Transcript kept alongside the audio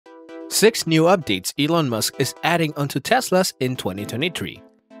6 new updates Elon Musk is adding onto Teslas in 2023.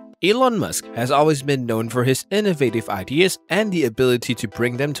 Elon Musk has always been known for his innovative ideas and the ability to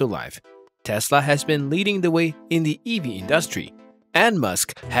bring them to life. Tesla has been leading the way in the EV industry, and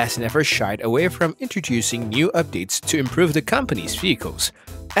Musk has never shied away from introducing new updates to improve the company's vehicles.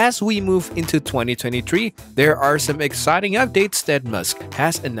 As we move into 2023, there are some exciting updates that Musk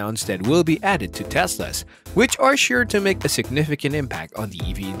has announced that will be added to Teslas, which are sure to make a significant impact on the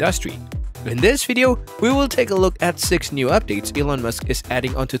EV industry. In this video, we will take a look at 6 new updates Elon Musk is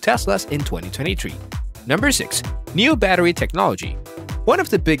adding onto Teslas in 2023. Number 6. New battery technology. One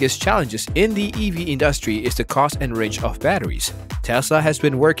of the biggest challenges in the EV industry is the cost and range of batteries. Tesla has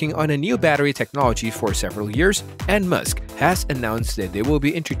been working on a new battery technology for several years, and Musk has announced that they will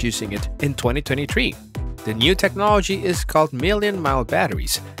be introducing it in 2023. The new technology is called million-mile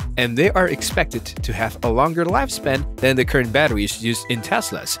batteries, and they are expected to have a longer lifespan than the current batteries used in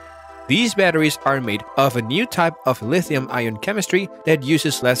Teslas. These batteries are made of a new type of lithium-ion chemistry that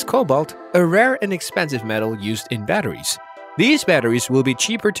uses less cobalt, a rare and expensive metal used in batteries. These batteries will be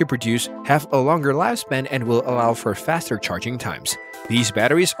cheaper to produce, have a longer lifespan, and will allow for faster charging times. These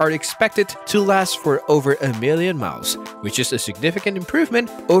batteries are expected to last for over 1 million miles, which is a significant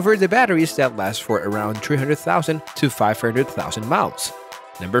improvement over the batteries that last for around 300,000 to 500,000 miles.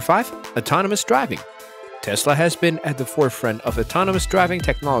 Number 5. Autonomous driving. Tesla has been at the forefront of autonomous driving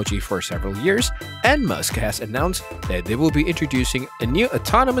technology for several years, and Musk has announced that they will be introducing a new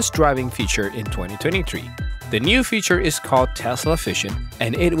autonomous driving feature in 2023. The new feature is called Tesla Vision,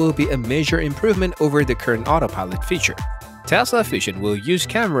 and it will be a major improvement over the current autopilot feature. Tesla Vision will use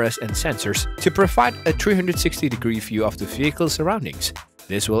cameras and sensors to provide a 360-degree view of the vehicle's surroundings.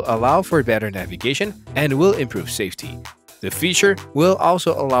 This will allow for better navigation and will improve safety. The feature will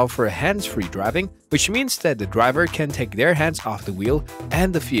also allow for hands-free driving, which means that the driver can take their hands off the wheel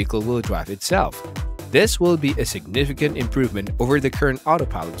and the vehicle will drive itself. This will be a significant improvement over the current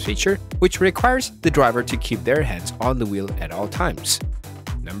autopilot feature, which requires the driver to keep their hands on the wheel at all times.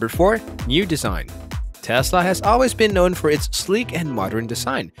 Number 4. New design. Tesla has always been known for its sleek and modern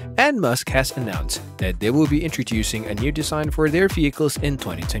design, and Musk has announced that they will be introducing a new design for their vehicles in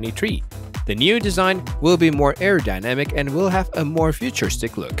 2023. The new design will be more aerodynamic and will have a more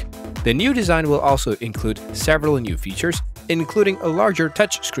futuristic look. The new design will also include several new features, including a larger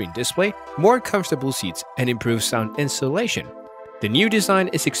touchscreen display, more comfortable seats, and improved sound insulation. The new design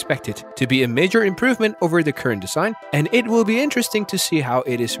is expected to be a major improvement over the current design, and it will be interesting to see how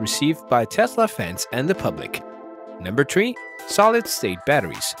it is received by Tesla fans and the public. Number 3. Solid-state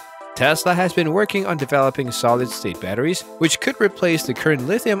batteries. Tesla has been working on developing solid-state batteries, which could replace the current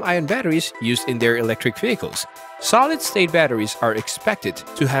lithium-ion batteries used in their electric vehicles. Solid-state batteries are expected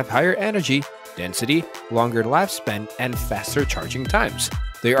to have higher energy density, longer lifespan, and faster charging times.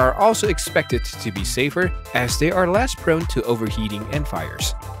 They are also expected to be safer as they are less prone to overheating and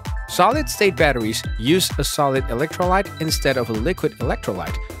fires. Solid-state batteries use a solid electrolyte instead of a liquid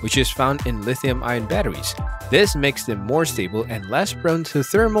electrolyte, which is found in lithium-ion batteries. This makes them more stable and less prone to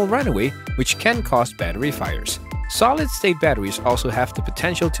thermal runaway, which can cause battery fires. Solid-state batteries also have the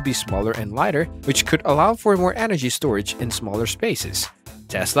potential to be smaller and lighter, which could allow for more energy storage in smaller spaces.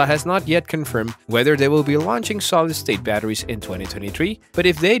 Tesla has not yet confirmed whether they will be launching solid-state batteries in 2023, but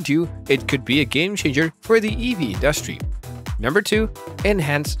if they do, it could be a game-changer for the EV industry. Number 2.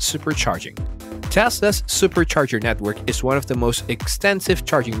 Enhanced supercharging. Tesla's supercharger network is one of the most extensive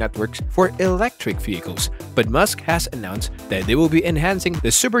charging networks for electric vehicles, but Musk has announced that they will be enhancing the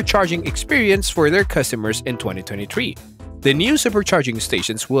supercharging experience for their customers in 2023. The new supercharging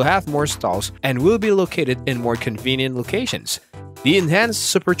stations will have more stalls and will be located in more convenient locations. The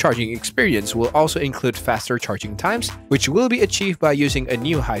enhanced supercharging experience will also include faster charging times, which will be achieved by using a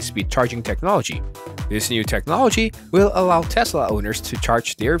new high-speed charging technology. This new technology will allow Tesla owners to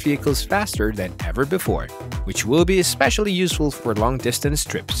charge their vehicles faster than ever before, which will be especially useful for long-distance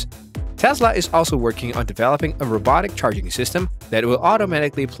trips. Tesla is also working on developing a robotic charging system that will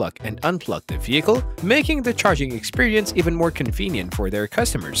automatically plug and unplug the vehicle, making the charging experience even more convenient for their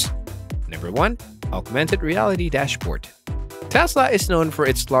customers. Number 1. Augmented reality dashboard. Tesla is known for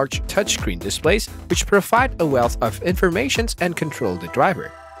its large touchscreen displays, which provide a wealth of information and control the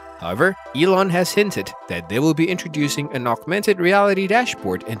driver. However, Elon has hinted that they will be introducing an augmented reality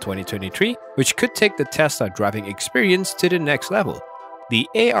dashboard in 2023, which could take the Tesla driving experience to the next level. The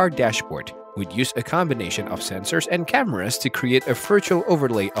AR dashboard would use a combination of sensors and cameras to create a virtual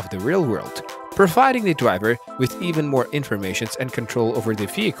overlay of the real world, providing the driver with even more information and control over the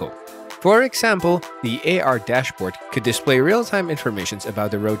vehicle. For example, the AR dashboard could display real-time information about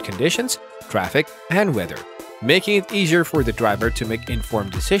the road conditions, traffic, and weather, making it easier for the driver to make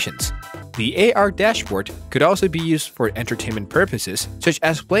informed decisions. The AR dashboard could also be used for entertainment purposes, such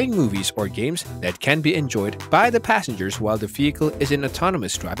as playing movies or games that can be enjoyed by the passengers while the vehicle is in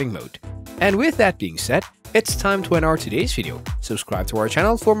autonomous driving mode. And with that being said, it's time to end our today's video. Subscribe to our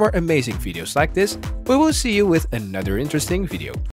channel for more amazing videos like this. We will see you with another interesting video.